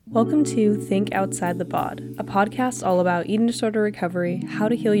Welcome to Think Outside the Bod, a podcast all about eating disorder recovery, how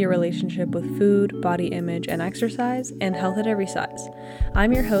to heal your relationship with food, body image, and exercise, and health at every size.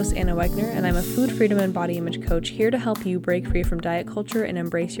 I'm your host, Anna Wegner, and I'm a food freedom and body image coach here to help you break free from diet culture and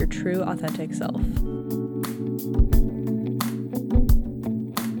embrace your true, authentic self.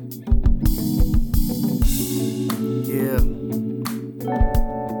 Yeah.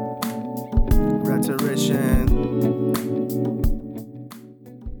 Rhetorician.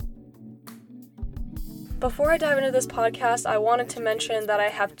 Before I dive into this podcast, I wanted to mention that I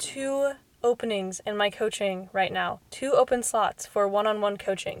have 2 openings in my coaching right now. 2 open slots for one-on-one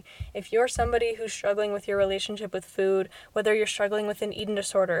coaching. If you're somebody who's struggling with your relationship with food, whether you're struggling with an eating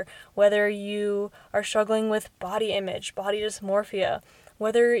disorder, whether you are struggling with body image, body dysmorphia,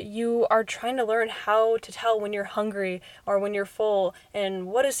 whether you are trying to learn how to tell when you're hungry or when you're full and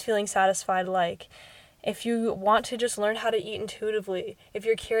what is feeling satisfied like, if you want to just learn how to eat intuitively, if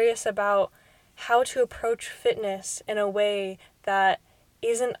you're curious about how to approach fitness in a way that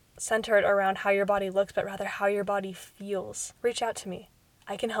isn't centered around how your body looks, but rather how your body feels, reach out to me.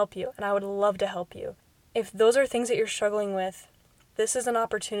 I can help you, and I would love to help you. If those are things that you're struggling with, this is an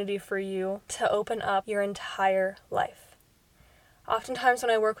opportunity for you to open up your entire life. Oftentimes when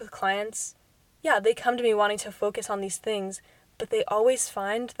I work with clients, they come to me wanting to focus on these things, but they always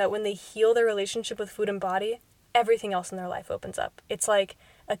find that when they heal their relationship with food and body, everything else in their life opens up. It's like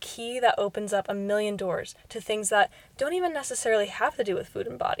a key that opens up a million doors to things that don't even necessarily have to do with food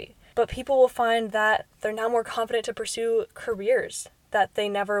and body. But people will find that they're now more confident to pursue careers that they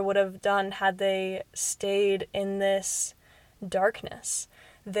never would have done had they stayed in this darkness.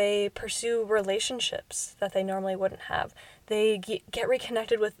 They pursue relationships that they normally wouldn't have. They get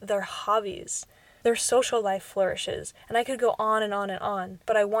reconnected with their hobbies. Their social life flourishes, and I could go on and on and on,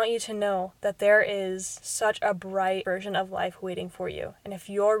 but I want you to know that there is such a bright version of life waiting for you, and if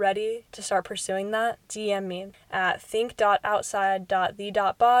you're ready to start pursuing that, DM me at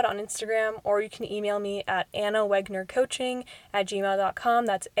think.outside.the.bod on Instagram, or you can email me at annawegnercoaching@gmail.com.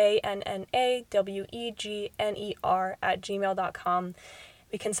 That's ANNAWEGNER@gmail.com.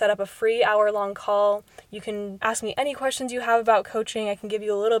 We can set up a free hour-long call. You can ask me any questions you have about coaching. I can give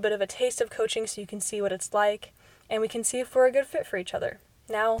you a little bit of a taste of coaching so you can see what it's like, and we can see if we're a good fit for each other.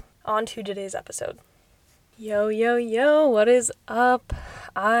 Now, on to today's episode. Yo, what is up?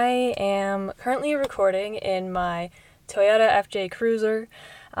 I am currently recording in my Toyota FJ Cruiser.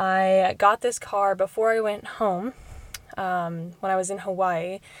 I got this car before I went home when I was in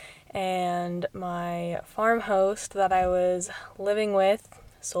Hawaii, and my farm host that I was living with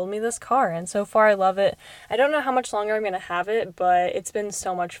sold me this car, and so far I love it. I don't know how much longer I'm going to have it, but it's been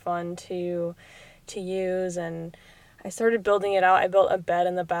so much fun to use, and I started building it out. I built a bed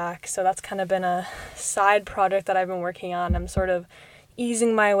in the back, so that's kind of been a side project that I've been working on. I'm sort of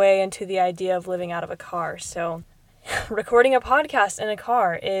easing my way into the idea of living out of a car, so recording a podcast in a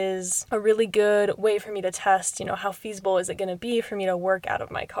car is a really good way for me to test, how feasible is it going to be for me to work out of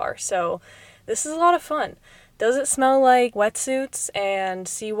my car. So this is a lot of fun. Does it smell like wetsuits and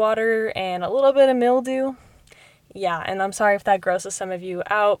seawater and a little bit of mildew? Yeah, and I'm sorry if that grosses some of you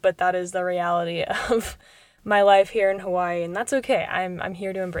out, but that is the reality of my life here in Hawaii, and that's okay. I'm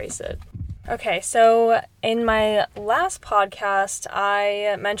here to embrace it. Okay, so in my last podcast,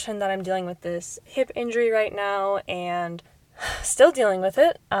 I mentioned that I'm dealing with this hip injury right now and still dealing with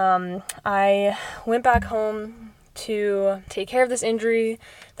it. I went back home to take care of this injury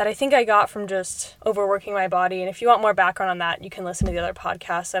that I think I got from just overworking my body. And if you want more background on that, you can listen to the other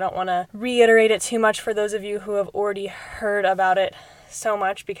podcasts. I don't want to reiterate it too much for those of you who have already heard about it so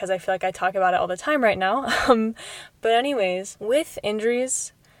much, because I feel like I talk about it all the time right now. But anyways, with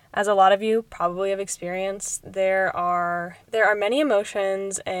injuries, as a lot of you probably have experienced, there are many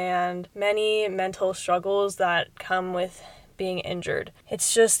emotions and many mental struggles that come with being injured.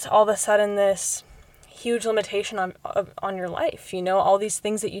 It's just all of a sudden this huge limitation on your life. All these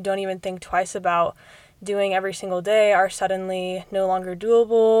things that you don't even think twice about doing every single day are suddenly no longer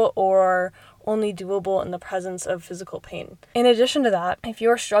doable or only doable in the presence of physical pain. In addition to that, if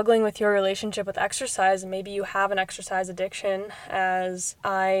you're struggling with your relationship with exercise, maybe you have an exercise addiction, as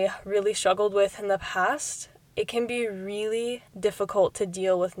I really struggled with in the past, it can be really difficult to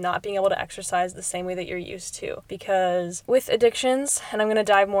deal with not being able to exercise the same way that you're used to. Because with addictions, and I'm going to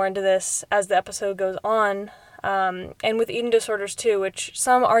dive more into this as the episode goes on, and with eating disorders too, which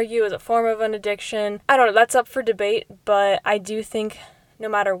some argue is a form of an addiction. I don't know, that's up for debate, but I do think no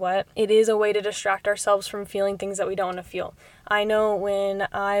matter what, it is a way to distract ourselves from feeling things that we don't want to feel. I know when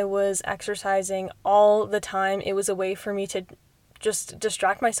I was exercising all the time, it was a way for me to just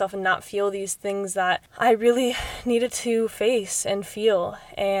distract myself and not feel these things that I really needed to face and feel.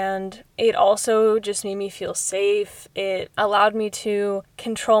 And it also just made me feel safe. It allowed me to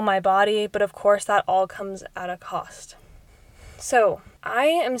control my body, but of course that all comes at a cost. So I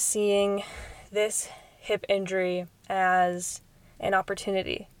am seeing this hip injury as an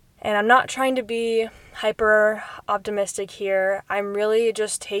opportunity. And I'm not trying to be hyper optimistic here. I'm really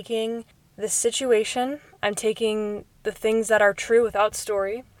just taking this situation, I'm taking the things that are true without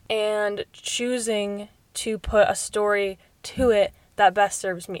story, and choosing to put a story to it that best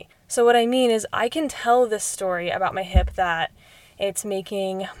serves me. So what I mean is I can tell this story about my hip that it's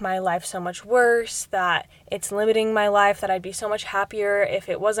making my life so much worse, that it's limiting my life, that I'd be so much happier if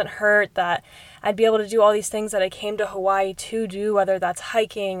it wasn't hurt, that I'd be able to do all these things that I came to Hawaii to do, whether that's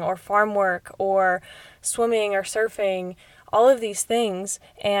hiking or farm work or swimming or surfing, all of these things,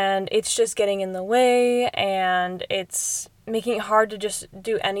 and it's just getting in the way, and it's making it hard to just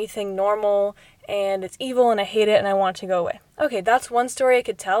do anything normal, and it's evil, and I hate it, and I want it to go away. Okay, that's one story I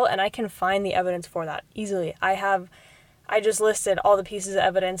could tell, and I can find the evidence for that easily. I just listed all the pieces of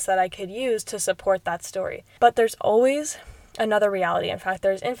evidence that I could use to support that story. But there's always another reality. In fact,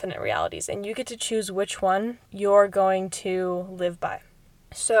 there's infinite realities, and you get to choose which one you're going to live by.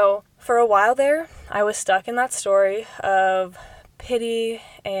 So for a while there, I was stuck in that story of pity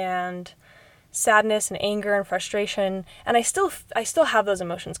and sadness and anger and frustration, and I still have those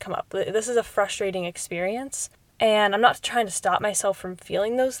emotions come up. This is a frustrating experience, and I'm not trying to stop myself from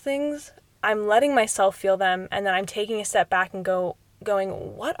feeling those things. I'm letting myself feel them, and then I'm taking a step back and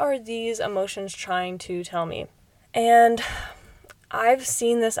going, what are these emotions trying to tell me? And I've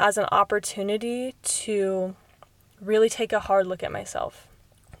seen this as an opportunity to really take a hard look at myself.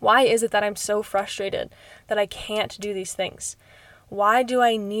 Why is it that I'm so frustrated that I can't do these things? Why do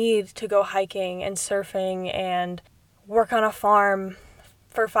I need to go hiking and surfing and work on a farm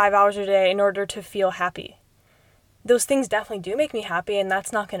for 5 hours a day in order to feel happy? Those things definitely do make me happy, and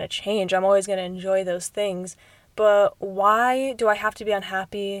that's not going to change. I'm always going to enjoy those things. But why do I have to be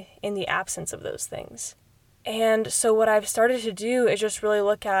unhappy in the absence of those things? And so what I've started to do is just really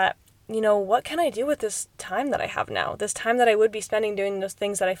look at, what can I do with this time that I have now? This time that I would be spending doing those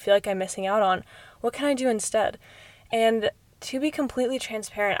things that I feel like I'm missing out on. What can I do instead? And to be completely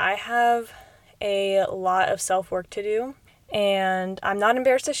transparent, I have a lot of self-work to do, and I'm not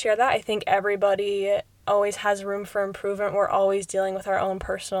embarrassed to share that. I think everybody always has room for improvement. We're always dealing with our own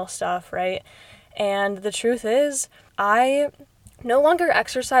personal stuff, right? And the truth is, I no longer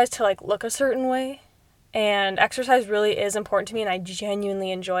exercise to look a certain way. And exercise really is important to me, and I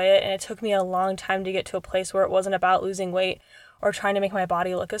genuinely enjoy it. And it took me a long time to get to a place where it wasn't about losing weight or trying to make my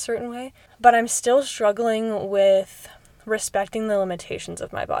body look a certain way. But I'm still struggling with respecting the limitations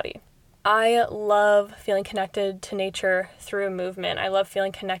of my body. I love feeling connected to nature through movement. I love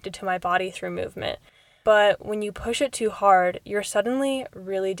feeling connected to my body through movement. But when you push it too hard, you're suddenly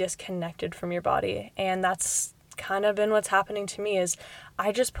really disconnected from your body. And that's kind of been what's happening to me is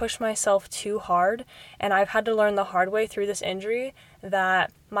I just push myself too hard, and I've had to learn the hard way through this injury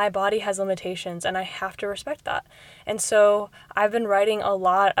that my body has limitations and I have to respect that. And so I've been writing a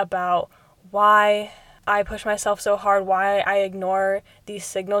lot about why I push myself so hard, why I ignore these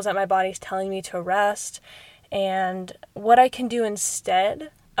signals that my body's telling me to rest, and what I can do instead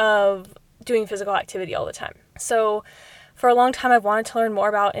of doing physical activity all the time. So for a long time, I've wanted to learn more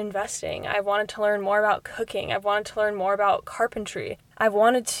about investing. I've wanted to learn more about cooking. I've wanted to learn more about carpentry. I've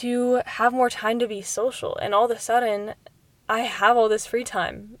wanted to have more time to be social. And all of a sudden, I have all this free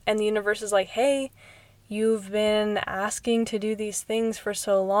time. And the universe is like, hey, you've been asking to do these things for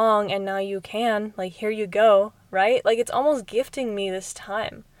so long, and now you can. Here you go, right? It's almost gifting me this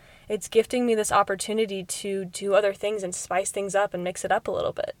time. It's gifting me this opportunity to do other things and spice things up and mix it up a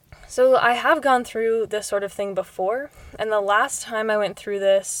little bit. So I have gone through this sort of thing before, and the last time I went through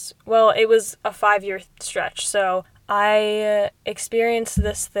this, it was a 5-year stretch. So I experienced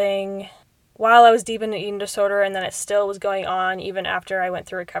this thing while I was deep in an eating disorder, and then it still was going on even after I went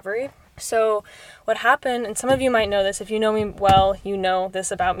through recovery. So what happened, and some of you might know this, if you know me well, you know this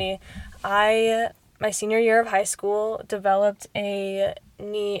about me, my senior year of high school, developed a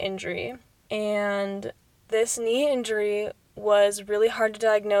knee injury. And this knee injury was really hard to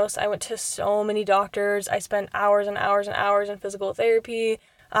diagnose. I went to so many doctors. I spent hours and hours and hours in physical therapy.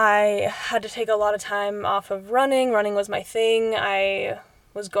 I had to take a lot of time off of running. Running was my thing. I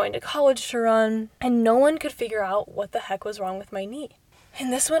was going to college to run. And no one could figure out what the heck was wrong with my knee.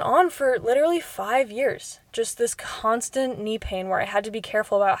 And this went on for literally 5 years. Just this constant knee pain where I had to be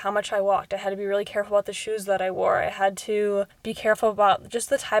careful about how much I walked. I had to be really careful about the shoes that I wore. I had to be careful about just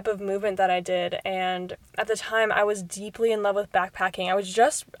the type of movement that I did. And at the time, I was deeply in love with backpacking. I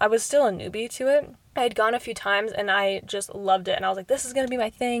was still a newbie to it. I had gone a few times and I just loved it. And I was like, this is going to be my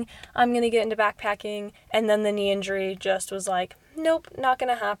thing. I'm going to get into backpacking. And then the knee injury just was like, nope, not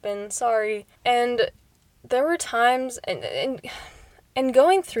going to happen. Sorry. And there were times, and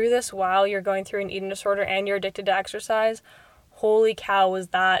going through this while you're going through an eating disorder and you're addicted to exercise, holy cow, was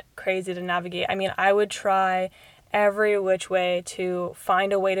that crazy to navigate. I mean, I would try every which way to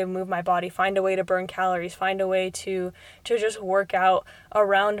find a way to move my body, find a way to burn calories, find a way to just work out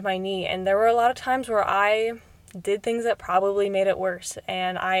around my knee. And there were a lot of times where I did things that probably made it worse,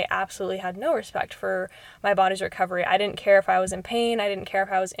 and I absolutely had no respect for my body's recovery. I didn't care if I was in pain. I didn't care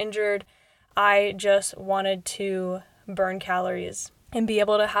if I was injured. I just wanted to burn calories and be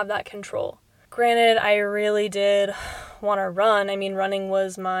able to have that control. Granted, I really did want to run. I mean, running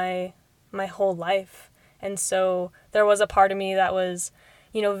was my whole life. And so there was a part of me that was,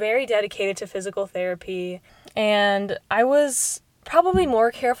 very dedicated to physical therapy. And I was probably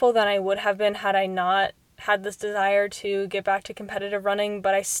more careful than I would have been had I not had this desire to get back to competitive running,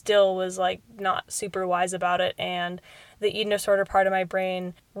 but I still was not super wise about it. And the eating disorder part of my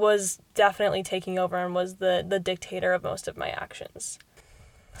brain was definitely taking over and was the dictator of most of my actions.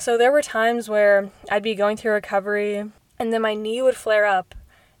 So there were times where I'd be going through recovery and then my knee would flare up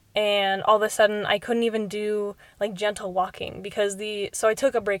and all of a sudden I couldn't even do gentle walking because so I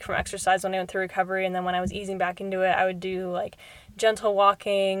took a break from exercise when I went through recovery, and then when I was easing back into it, I would do gentle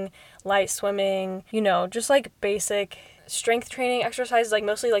walking, light swimming, just basic strength training exercises,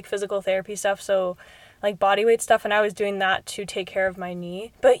 mostly physical therapy stuff. So body weight stuff, and I was doing that to take care of my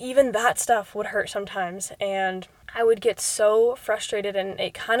knee. But even that stuff would hurt sometimes, and I would get so frustrated, and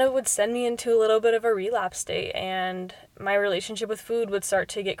it kind of would send me into a little bit of a relapse state, and my relationship with food would start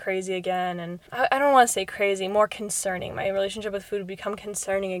to get crazy again. And I don't want to say crazy, more concerning. My relationship with food would become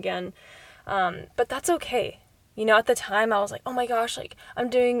concerning again. But that's okay. At the time I was like, oh my gosh, I'm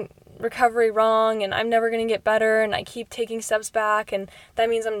doing recovery wrong and I'm never going to get better, and I keep taking steps back, and that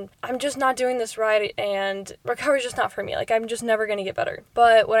means I'm just not doing this right, and recovery's just not for me. I'm just never going to get better.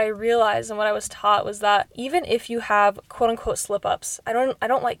 But what I realized and what I was taught was that even if you have quote unquote slip-ups, I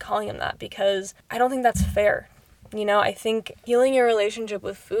don't like calling them that because I don't think that's fair. I think healing your relationship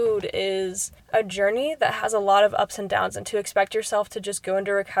with food is a journey that has a lot of ups and downs, and to expect yourself to just go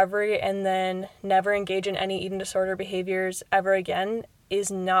into recovery and then never engage in any eating disorder behaviors ever again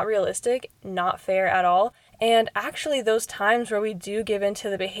is not realistic, not fair at all. And actually those times where we do give into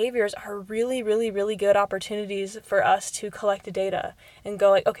the behaviors are really, really, really good opportunities for us to collect the data and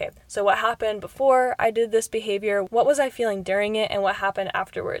go okay, so what happened before I did this behavior? What was I feeling during it, and what happened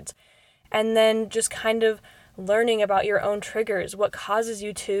afterwards? And then just kind of learning about your own triggers, what causes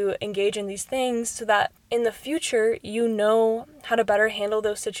you to engage in these things, so that in the future you know how to better handle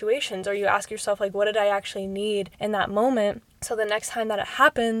those situations, or you ask yourself what did I actually need in that moment, so the next time that it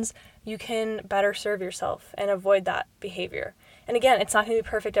happens you can better serve yourself and avoid that behavior. And again, it's not going to be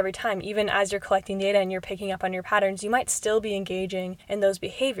perfect every time. Even as you're collecting data and you're picking up on your patterns, you might still be engaging in those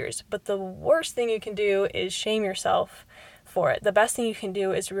behaviors. But the worst thing you can do is shame yourself for it. The best thing you can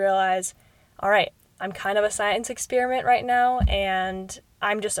do is realize, all right, I'm kind of a science experiment right now, and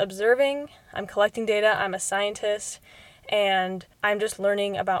I'm just observing, I'm collecting data, I'm a scientist, and I'm just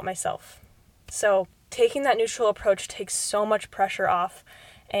learning about myself. So taking that neutral approach takes so much pressure off,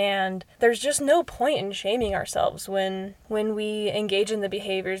 and there's just no point in shaming ourselves when we engage in the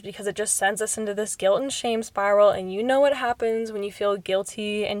behaviors, because it just sends us into this guilt and shame spiral. And you know what happens when you feel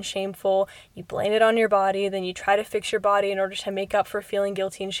guilty and shameful. You blame it on your body, then you try to fix your body in order to make up for feeling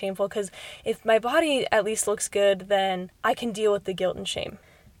guilty and shameful, because if my body at least looks good, then I can deal with the guilt and shame.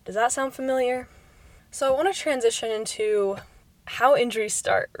 Does that sound familiar? So I want to transition into how injuries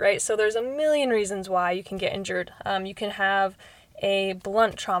start, right? So there's a million reasons why you can get injured. You can have a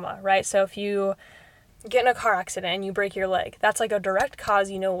blunt trauma, right? So if you get in a car accident and you break your leg, that's a direct cause.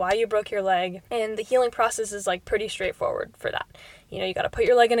 You know why you broke your leg, and the healing process is pretty straightforward for that. You got to put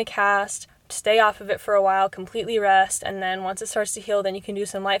your leg in a cast, stay off of it for a while, completely rest, and then once it starts to heal, then you can do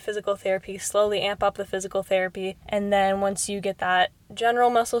some light physical therapy, slowly amp up the physical therapy, and then once you get that general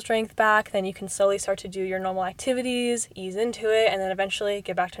muscle strength back, then you can slowly start to do your normal activities, ease into it, and then eventually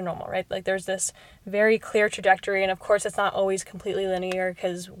get back to normal, right? There's this very clear trajectory, and of course it's not always completely linear,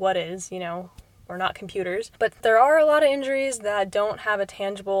 because what is, we're not computers. But there are a lot of injuries that don't have a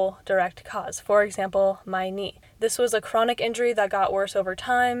tangible direct cause. For example, my knee. This was a chronic injury that got worse over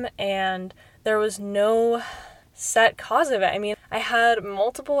time, and there was no set cause of it. I mean, I had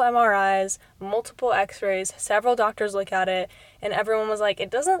multiple MRIs, multiple x-rays, several doctors look at it, and everyone was like,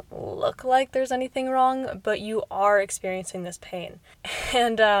 it doesn't look like there's anything wrong, but you are experiencing this pain.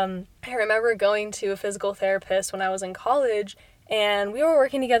 And I remember going to a physical therapist when I was in college, and we were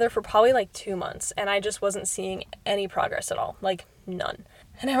working together for probably like 2 months, and I just wasn't seeing any progress at all, like none.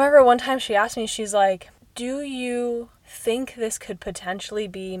 And I remember one time she asked me, she's like, do you think this could potentially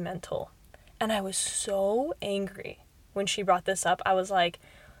be mental? And I was so angry when she brought this up. I was like,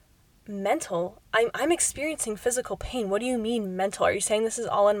 mental? I'm experiencing physical pain. What do you mean mental? Are you saying this is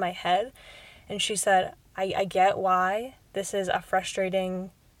all in my head? And she said, I get why this is a frustrating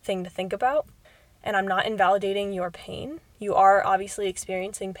thing to think about, and I'm not invalidating your pain. You are obviously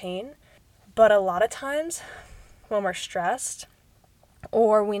experiencing pain, but a lot of times when we're stressed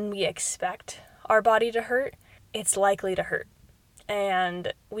or when we expect our body to hurt, it's likely to hurt.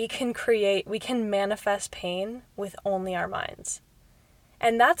 And we can manifest pain with only our minds.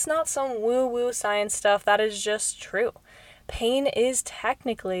 And that's not some woo-woo science stuff, that is just true. Pain is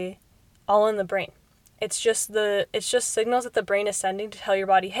technically all in the brain. It's just signals that the brain is sending to tell your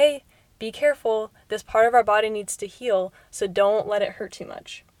body, hey, be careful, this part of our body needs to heal, so don't let it hurt too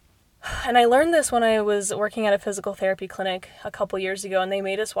much. And I learned this when I was working at a physical therapy clinic a couple years ago, and they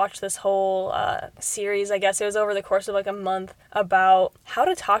made us watch this whole series, I guess it was over the course of like a month, about how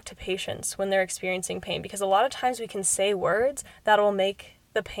to talk to patients when they're experiencing pain, because a lot of times we can say words that will make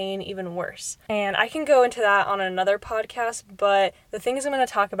the pain even worse. And I can go into that on another podcast, but the things I'm going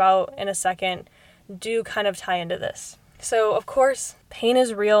to talk about in a second do kind of tie into this. So, of course, pain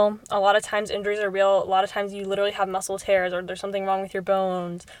is real. A lot of times injuries are real. A lot of times you literally have muscle tears, or there's something wrong with your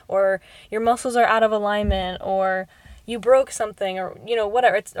bones, or your muscles are out of alignment, or you broke something, or,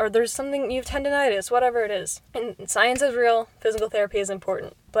 whatever. Or there's something, you have tendinitis, whatever it is. And science is real. Physical therapy is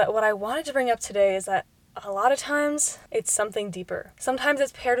important. But what I wanted to bring up today is that a lot of times it's something deeper. Sometimes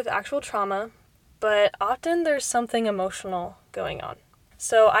it's paired with actual trauma, but often there's something emotional going on.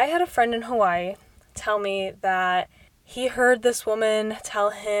 So I had a friend in Hawaii tell me that he heard this woman tell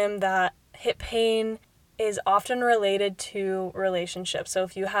him that hip pain is often related to relationships. So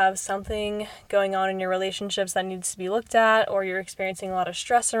if you have something going on in your relationships that needs to be looked at, or you're experiencing a lot of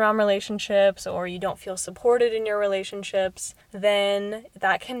stress around relationships, or you don't feel supported in your relationships, then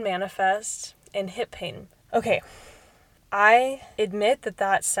that can manifest in hip pain. Okay, I admit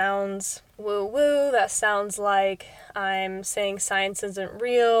that sounds woo-woo, that sounds like I'm saying science isn't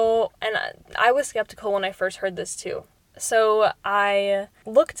real, and I was skeptical when I first heard this too. So I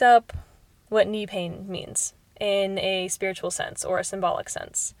looked up what knee pain means in a spiritual sense or a symbolic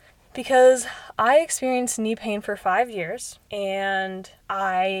sense, because I experienced knee pain for 5 years, and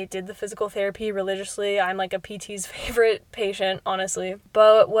I did the physical therapy religiously. I'm like a PT's favorite patient, honestly.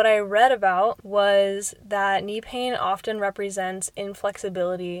 But what I read about was that knee pain often represents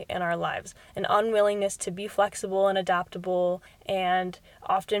inflexibility in our lives, an unwillingness to be flexible and adaptable, and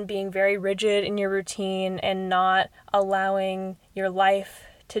often being very rigid in your routine and not allowing your life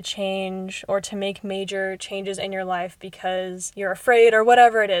to change or to make major changes in your life because you're afraid or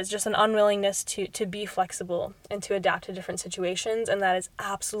whatever it is, just an unwillingness to be flexible and to adapt to different situations. And that is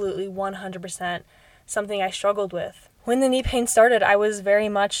absolutely 100% something I struggled with. When the knee pain started, I was very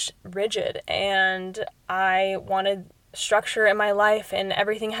much rigid, and I wanted structure in my life, and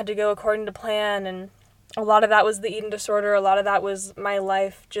everything had to go according to plan, and a lot of that was the eating disorder. A lot of that was my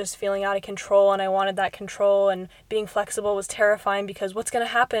life just feeling out of control, and I wanted that control, and being flexible was terrifying because what's going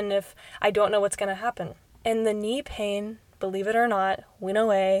to happen if I don't know what's going to happen? And the knee pain, believe it or not, went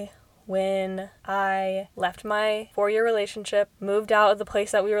away when I left my 4-year relationship, moved out of the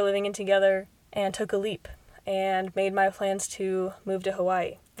place that we were living in together, and took a leap and made my plans to move to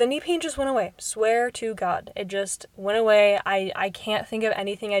Hawaii. The knee pain just went away. Swear to God. It just went away. I can't think of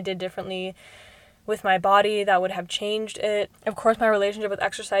anything I did differently with my body that would have changed it. Of course, my relationship with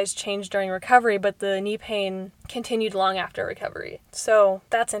exercise changed during recovery, but the knee pain continued long after recovery. So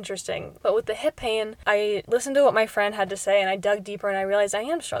that's interesting. But with the hip pain, I listened to what my friend had to say, and I dug deeper, and I realized I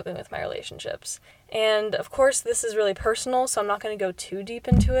am struggling with my relationships. And of course, this is really personal, so I'm not going to go too deep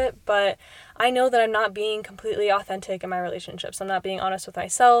into it, but I know that I'm not being completely authentic in my relationships. I'm not being honest with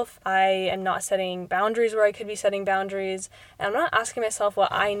myself. I am not setting boundaries where I could be setting boundaries, and I'm not asking myself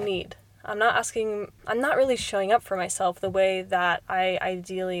what I need. I'm not really showing up for myself the way that I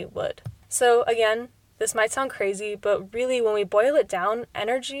ideally would. So again, this might sound crazy, but really when we boil it down,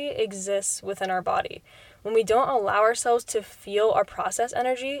 energy exists within our body. When we don't allow ourselves to feel or process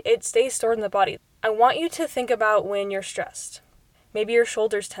energy, it stays stored in the body. I want you to think about when you're stressed. Maybe your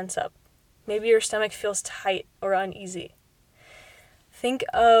shoulders tense up. Maybe your stomach feels tight or uneasy. Think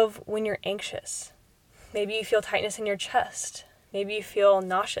of when you're anxious. Maybe you feel tightness in your chest. Maybe you feel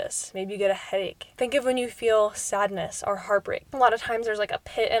nauseous. Maybe you get a headache. Think of when you feel sadness or heartbreak. A lot of times there's like a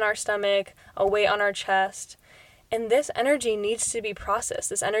pit in our stomach, a weight on our chest, and this energy needs to be processed.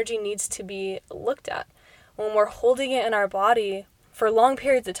 This energy needs to be looked at. When we're holding it in our body for long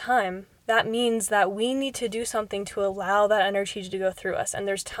periods of time, that means that we need to do something to allow that energy to go through us. And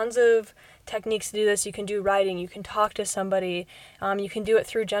there's tons of techniques to do this. You can do writing, you can talk to somebody, you can do it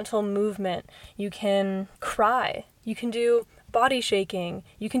through gentle movement, you can cry, you can do body shaking,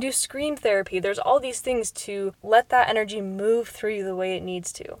 you can do scream therapy. There's all these things to let that energy move through you the way it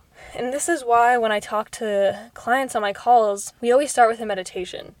needs to. And this is why when I talk to clients on my calls, we always start with a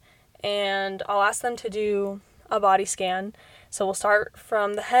meditation. And I'll ask them to do a body scan. So we'll start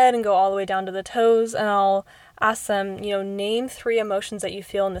from the head and go all the way down to the toes, and I'll ask them, name 3 emotions that you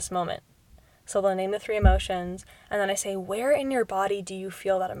feel in this moment. So they'll name the 3 emotions, and then I say, where in your body do you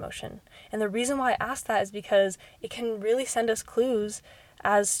feel that emotion? And the reason why I ask that is because it can really send us clues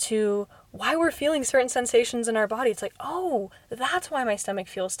as to why we're feeling certain sensations in our body. It's like, oh, that's why my stomach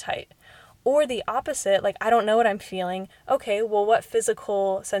feels tight. Or the opposite, like, I don't know what I'm feeling. Okay, well, what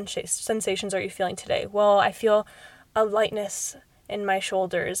physical sensations are you feeling today? Well, I feel a lightness in my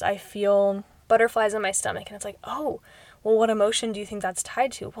shoulders. I feel butterflies in my stomach. And it's like, oh, well, what emotion do you think that's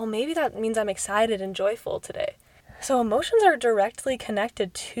tied to? Well, maybe that means I'm excited and joyful today. So emotions are directly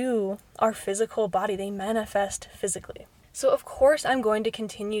connected to our physical body. They manifest physically. So of course I'm going to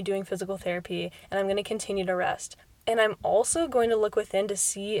continue doing physical therapy, and I'm going to continue to rest. And I'm also going to look within to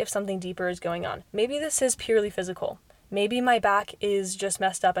see if something deeper is going on. Maybe this is purely physical. Maybe my back is just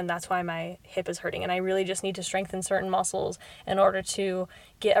messed up and that's why my hip is hurting, and I really just need to strengthen certain muscles in order to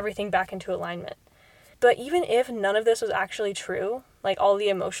get everything back into alignment. But even if none of this was actually true, like all the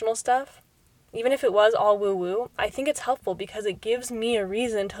emotional stuff, even if it was all woo-woo, I think it's helpful because it gives me a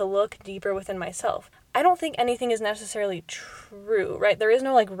reason to look deeper within myself. I don't think anything is necessarily true, right? There is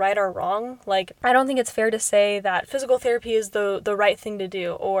no right or wrong. I don't think it's fair to say that physical therapy is the right thing to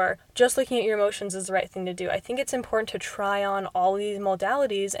do, or just looking at your emotions is the right thing to do. I think it's important to try on all these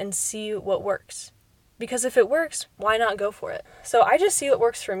modalities and see what works. Because if it works, why not go for it? So I just see what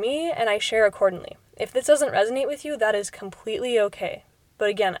works for me and I share accordingly. If this doesn't resonate with you, that is completely okay. But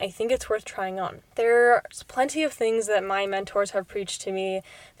again, I think it's worth trying on. There's plenty of things that my mentors have preached to me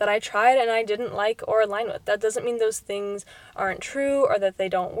that I tried and I didn't like or align with. That doesn't mean those things aren't true or that they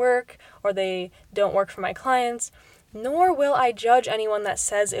don't work or they don't work for my clients, nor will I judge anyone that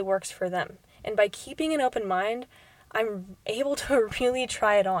says it works for them. And by keeping an open mind, I'm able to really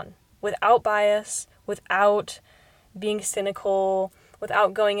try it on without bias, without being cynical,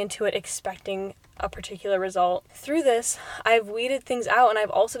 without going into it expecting a particular result. Through this, I've weeded things out, and I've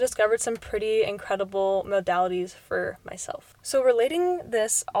also discovered some pretty incredible modalities for myself. So relating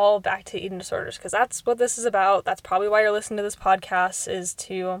this all back to eating disorders, because that's what this is about. That's probably why you're listening to this podcast, is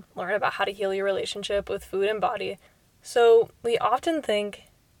to learn about how to heal your relationship with food and body. So we often think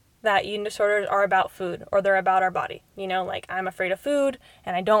that eating disorders are about food, or they're about our body. I'm afraid of food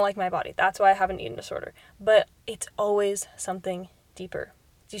and I don't like my body. That's why I have an eating disorder. But it's always something deeper.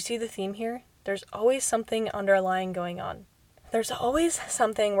 Do you see the theme here? There's always something underlying going on. There's always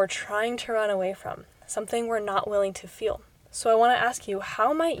something we're trying to run away from, something we're not willing to feel. So I want to ask you,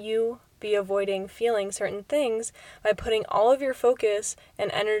 how might you be avoiding feeling certain things by putting all of your focus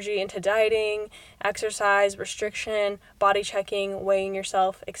and energy into dieting, exercise, restriction, body checking, weighing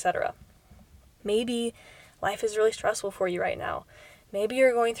yourself, etc.? Maybe life is really stressful for you right now. Maybe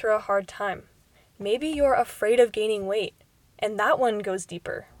you're going through a hard time. Maybe you're afraid of gaining weight. And that one goes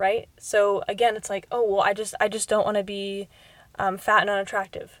deeper, right? So again, it's like, oh, well, I just don't want to be fat and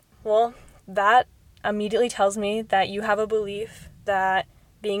unattractive. Well, that immediately tells me that you have a belief that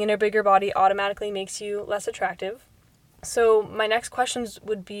being in a bigger body automatically makes you less attractive. So my next questions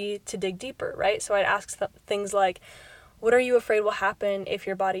would be to dig deeper, right? So I'd ask things like, what are you afraid will happen if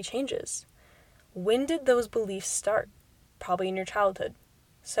your body changes? When did those beliefs start? Probably in your childhood.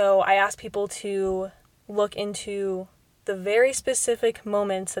 So I ask people to look into the very specific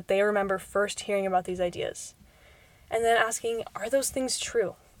moments that they remember first hearing about these ideas. And then asking, are those things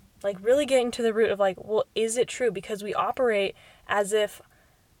true? Really getting to the root of well, is it true? Because we operate as if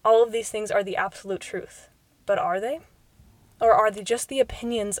all of these things are the absolute truth. But are they? Or are they just the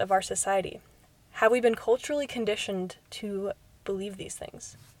opinions of our society? Have we been culturally conditioned to believe these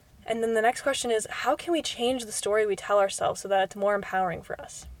things? And then the next question is, how can we change the story we tell ourselves so that it's more empowering for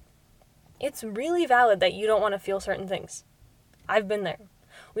us? It's really valid that you don't want to feel certain things. I've been there.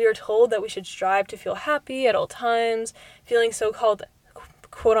 We are told that we should strive to feel happy at all times. Feeling so-called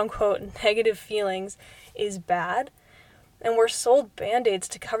quote-unquote negative feelings is bad. And we're sold band-aids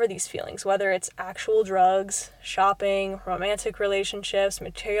to cover these feelings, whether it's actual drugs, shopping, romantic relationships,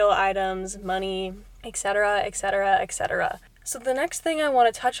 material items, money, etc., etc., etc. So the next thing I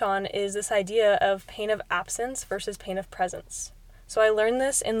want to touch on is this idea of pain of absence versus pain of presence. So I learned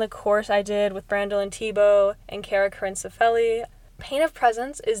this in the course I did with Brandel and Thibault and Kara Corinne-Cefeli. Pain of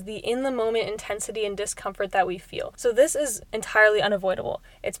presence is the in-the-moment intensity and discomfort that we feel. So this is entirely unavoidable.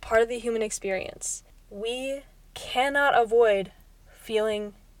 It's part of the human experience. We cannot avoid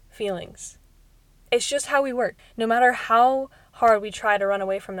feeling feelings. It's just how we work. No matter how hard we try to run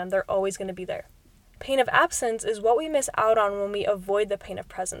away from them, they're always going to be there. Pain of absence is what we miss out on when we avoid the pain of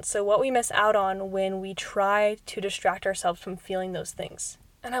presence. So what we miss out on when we try to distract ourselves from feeling those things.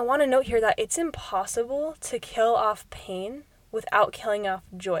 And I want to note here that it's impossible to kill off pain without killing off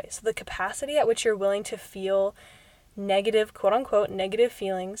joy. So the capacity at which you're willing to feel negative, quote unquote, negative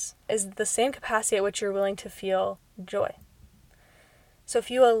feelings is the same capacity at which you're willing to feel joy. So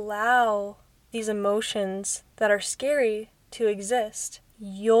if you allow these emotions that are scary to exist,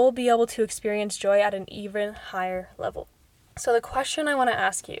 you'll be able to experience joy at an even higher level. So the question I want to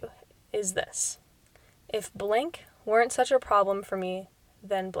ask you is this: if blank weren't such a problem for me,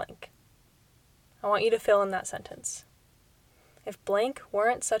 then blank. I want you to fill in that sentence. If blank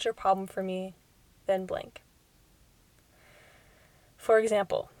weren't such a problem for me, then blank. For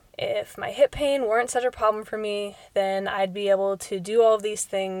example, if my hip pain weren't such a problem for me, then I'd be able to do all of these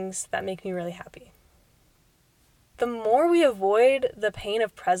things that make me really happy. The more we avoid the pain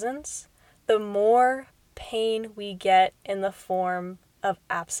of presence, the more pain we get in the form of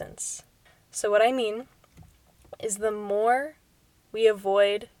absence. So what I mean is the more we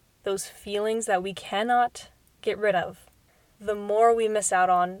avoid those feelings that we cannot get rid of, the more we miss out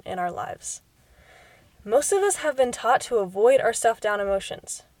on in our lives. Most of us have been taught to avoid our stuffed down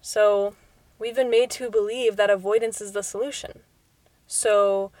emotions. So we've been made to believe that avoidance is the solution.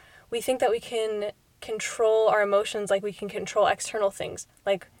 So we think that we can control our emotions like we can control external things.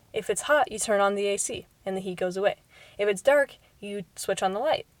 Like if it's hot, you turn on the AC and the heat goes away. If it's dark, you switch on the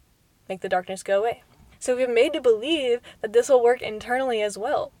light, make the darkness go away. So we've been made to believe that this will work internally as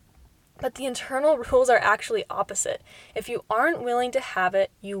well. But the internal rules are actually opposite. If you aren't willing to have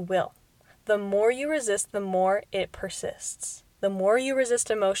it, you will. The more you resist, the more it persists. The more you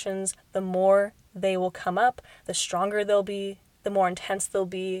resist emotions, the more they will come up, the stronger they'll be, the more intense they'll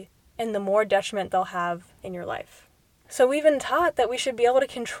be, and the more detriment they'll have in your life. So we've been taught that we should be able to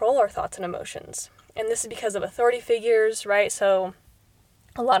control our thoughts and emotions. And this is because of authority figures, right? So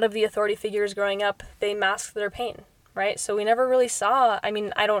a lot of the authority figures growing up, they masked their pain, right? So we never really saw, I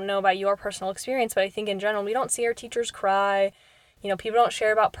don't know about your personal experience, but I think in general, we don't see our teachers cry. People don't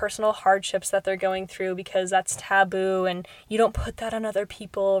share about personal hardships that they're going through because that's taboo and you don't put that on other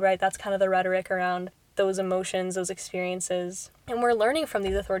people, right? That's kind of the rhetoric around those emotions, those experiences. And we're learning from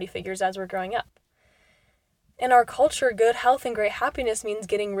these authority figures as we're growing up. In our culture, good health and great happiness means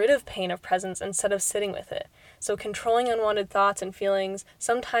getting rid of pain of presence instead of sitting with it. So controlling unwanted thoughts and feelings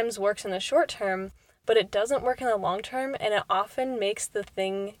sometimes works in the short term, but it doesn't work in the long term, and it often makes the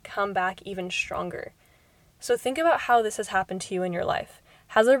thing come back even stronger. So think about how this has happened to you in your life.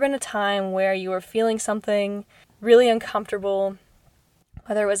 Has there been a time where you were feeling something really uncomfortable,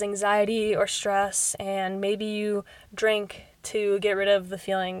 whether it was anxiety or stress, and maybe you drank to get rid of the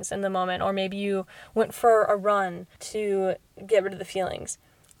feelings in the moment, or maybe you went for a run to get rid of the feelings?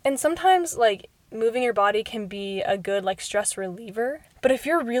 And sometimes, moving your body can be a good, stress reliever. But if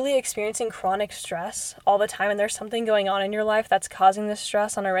you're really experiencing chronic stress all the time and there's something going on in your life that's causing this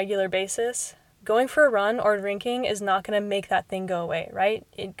stress on a regular basis, going for a run or drinking is not going to make that thing go away, right?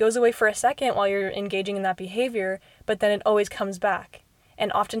 It goes away for a second while you're engaging in that behavior, but then it always comes back,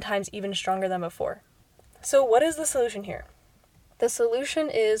 and oftentimes even stronger than before. So what is the solution here? The solution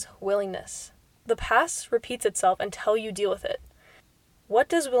is willingness. The past repeats itself until you deal with it. What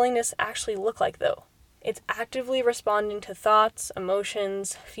does willingness actually look like, though? It's actively responding to thoughts,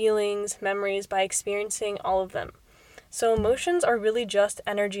 emotions, feelings, memories by experiencing all of them. So emotions are really just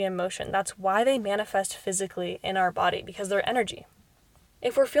energy in motion. That's why they manifest physically in our body, because they're energy.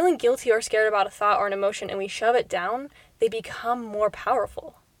 If we're feeling guilty or scared about a thought or an emotion and we shove it down, they become more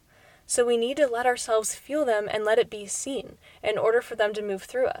powerful. So we need to let ourselves feel them and let it be seen in order for them to move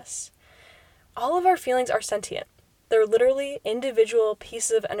through us. All of our feelings are sentient. They're literally individual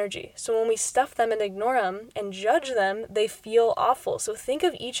pieces of energy. So when we stuff them and ignore them and judge them, they feel awful. So think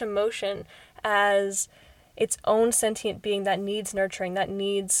of each emotion as its own sentient being that needs nurturing, that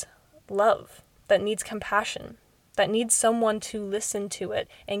needs love, that needs compassion, that needs someone to listen to it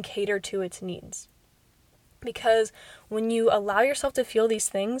and cater to its needs. Because when you allow yourself to feel these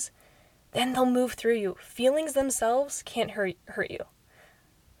things, and they'll move through you. Feelings themselves can't hurt you.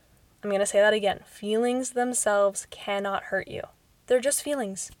 I'm going to say that again. Feelings themselves cannot hurt you. They're just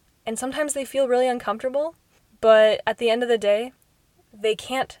feelings. And sometimes they feel really uncomfortable, but at the end of the day, they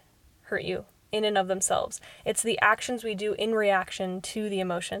can't hurt you in and of themselves. It's the actions we do in reaction to the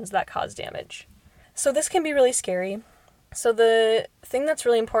emotions that cause damage. So this can be really scary. So the thing that's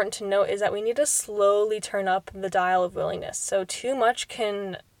really important to note is that we need to slowly turn up the dial of willingness. So too much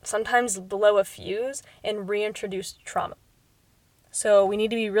can sometimes blow a fuse and reintroduce trauma. So we need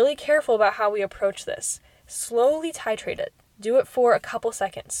to be really careful about how we approach this. Slowly titrate it. Do it for a couple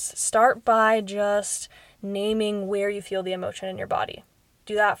seconds. Start by just naming where you feel the emotion in your body.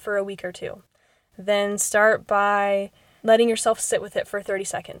 Do that for a week or two. Then start by letting yourself sit with it for 30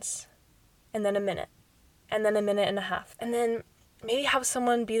 seconds. And then a minute. And then a minute and a half. And then maybe have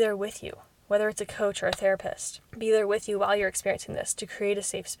someone be there with you, whether it's a coach or a therapist. Be there with you while you're experiencing this to create a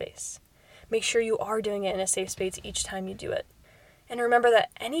safe space. Make sure you are doing it in a safe space each time you do it. And remember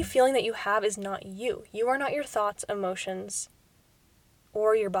that any feeling that you have is not you. You are not your thoughts, emotions,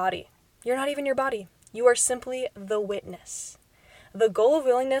 or your body. You're not even your body. You are simply the witness. The goal of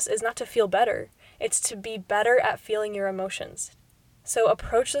willingness is not to feel better. It's to be better at feeling your emotions. So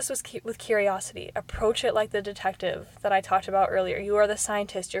approach this with curiosity. Approach it like the detective that I talked about earlier. You are the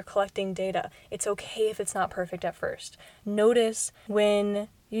scientist. You're collecting data. It's okay if it's not perfect at first. Notice when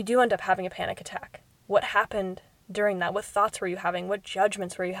you do end up having a panic attack. What happened during that? What thoughts were you having? What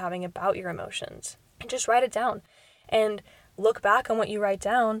judgments were you having about your emotions? And just write it down. And look back on what you write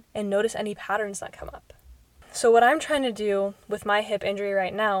down and notice any patterns that come up. So what I'm trying to do with my hip injury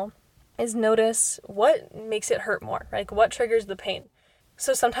right now is notice what makes it hurt more, like what triggers the pain.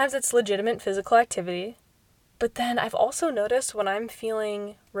 So sometimes it's legitimate physical activity, but then I've also noticed when I'm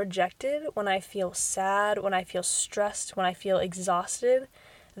feeling rejected, when I feel sad, when I feel stressed, when I feel exhausted,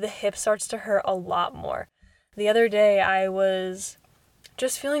 the hip starts to hurt a lot more. The other day I was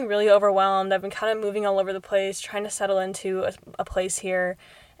just feeling really overwhelmed. I've been kind of moving all over the place, trying to settle into a place here,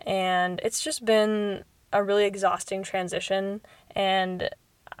 and it's just been a really exhausting transition, and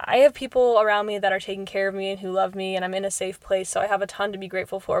I have people around me that are taking care of me and who love me, and I'm in a safe place, so I have a ton to be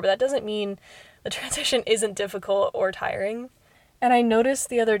grateful for, but that doesn't mean the transition isn't difficult or tiring. And I noticed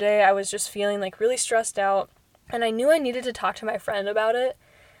the other day I was just feeling like really stressed out, and I knew I needed to talk to my friend about it,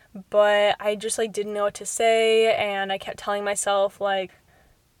 but I just didn't know what to say, and I kept telling myself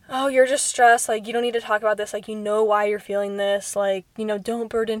oh, you're just stressed, you don't need to talk about this, you know why you're feeling this, don't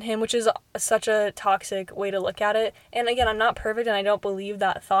burden him, which is such a toxic way to look at it. And again, I'm not perfect and I don't believe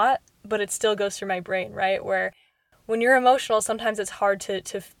that thought, but it still goes through my brain, right? Where when you're emotional, sometimes it's hard to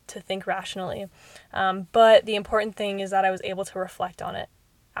think rationally. But the important thing is that I was able to reflect on it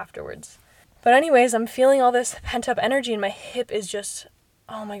afterwards. But anyways, I'm feeling all this pent-up energy and my hip is just,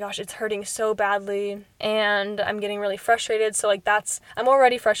 oh my gosh, it's hurting so badly, and I'm getting really frustrated. So I'm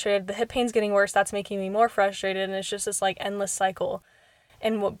already frustrated. The hip pain's getting worse. That's making me more frustrated, and it's just this endless cycle.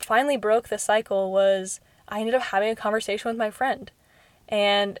 And what finally broke the cycle was I ended up having a conversation with my friend,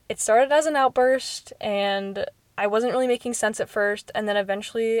 and it started as an outburst, and I wasn't really making sense at first, and then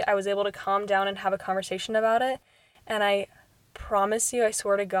eventually I was able to calm down and have a conversation about it, and I promise you, I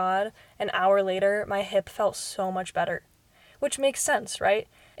swear to God, an hour later, my hip felt so much better. Which makes sense, right?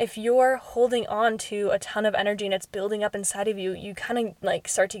 If you're holding on to a ton of energy and it's building up inside of you, you kind of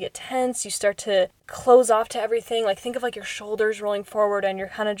start to get tense, you start to close off to everything. Think of your shoulders rolling forward and you're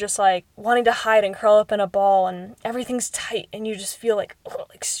kind of just wanting to hide and curl up in a ball and everything's tight and you just feel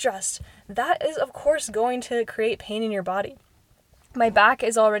stressed. That is, of course, going to create pain in your body. My back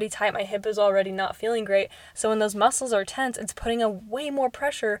is already tight, my hip is already not feeling great, so when those muscles are tense, it's putting a way more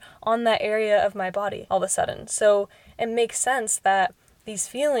pressure on that area of my body all of a sudden. So it makes sense that these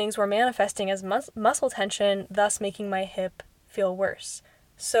feelings were manifesting as muscle tension, thus making my hip feel worse.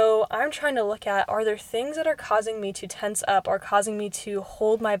 So I'm trying to look at, are there things that are causing me to tense up or causing me to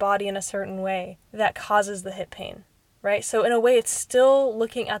hold my body in a certain way that causes the hip pain, right? So in a way, it's still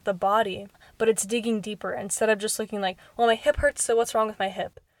looking at the body, but it's digging deeper instead of just looking well, my hip hurts, so what's wrong with my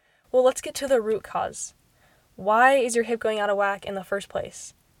hip? Well, let's get to the root cause. Why is your hip going out of whack in the first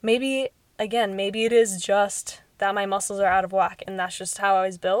place? Maybe it is just that my muscles are out of whack and that's just how I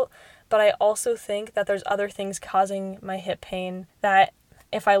was built. But I also think that there's other things causing my hip pain that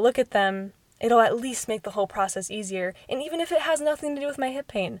if I look at them, it'll at least make the whole process easier. And even if it has nothing to do with my hip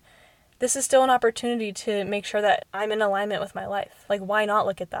pain, this is still an opportunity to make sure that I'm in alignment with my life. Why not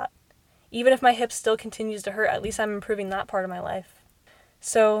look at that? Even if my hip still continues to hurt, at least I'm improving that part of my life.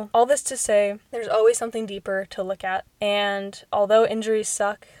 So all this to say, there's always something deeper to look at. And although injuries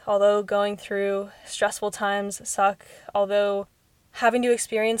suck, although going through stressful times suck, although having to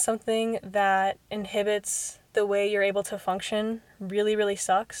experience something that inhibits the way you're able to function really, really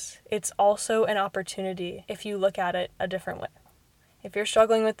sucks. It's also an opportunity if you look at it a different way. If you're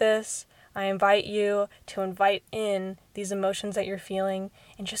struggling with this, I invite you to invite in these emotions that you're feeling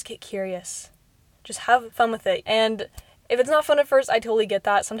and just get curious. Just have fun with it. And if it's not fun at first, I totally get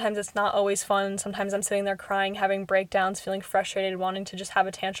that. Sometimes it's not always fun. Sometimes I'm sitting there crying, having breakdowns, feeling frustrated, wanting to just have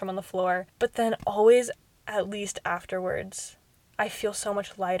a tantrum on the floor. But then always, at least afterwards, I feel so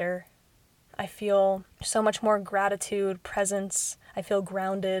much lighter. I feel so much more gratitude, presence. I feel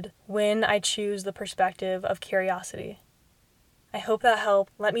grounded when I choose the perspective of curiosity. I hope that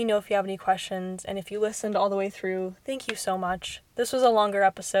helped. Let me know if you have any questions. And if you listened all the way through, thank you so much. This was a longer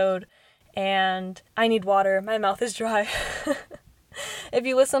episode, and I need water. My mouth is dry. If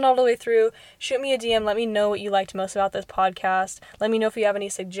you listened all the way through, shoot me a DM. Let me know what you liked most about this podcast. Let me know if you have any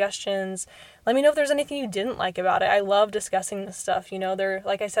suggestions. Let me know if there's anything you didn't like about it. I love discussing this stuff.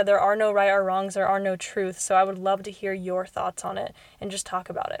 Like I said, there are no right or wrongs. There are no truths. So I would love to hear your thoughts on it and just talk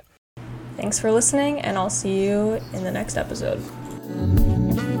about it. Thanks for listening, and I'll see you in the next episode.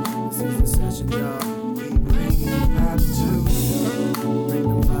 This is the session, y'all. We bring you back to bring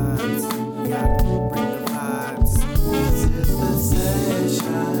the vibes. Yeah, bring the vibes. This is the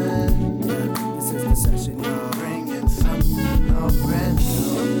session. Yeah, this is the session, y'all. Bringing something new, brand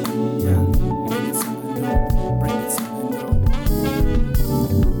new. Yeah, bringing something new. Bringing something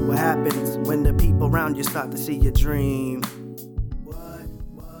new. What happens when the people around you start to see your dream?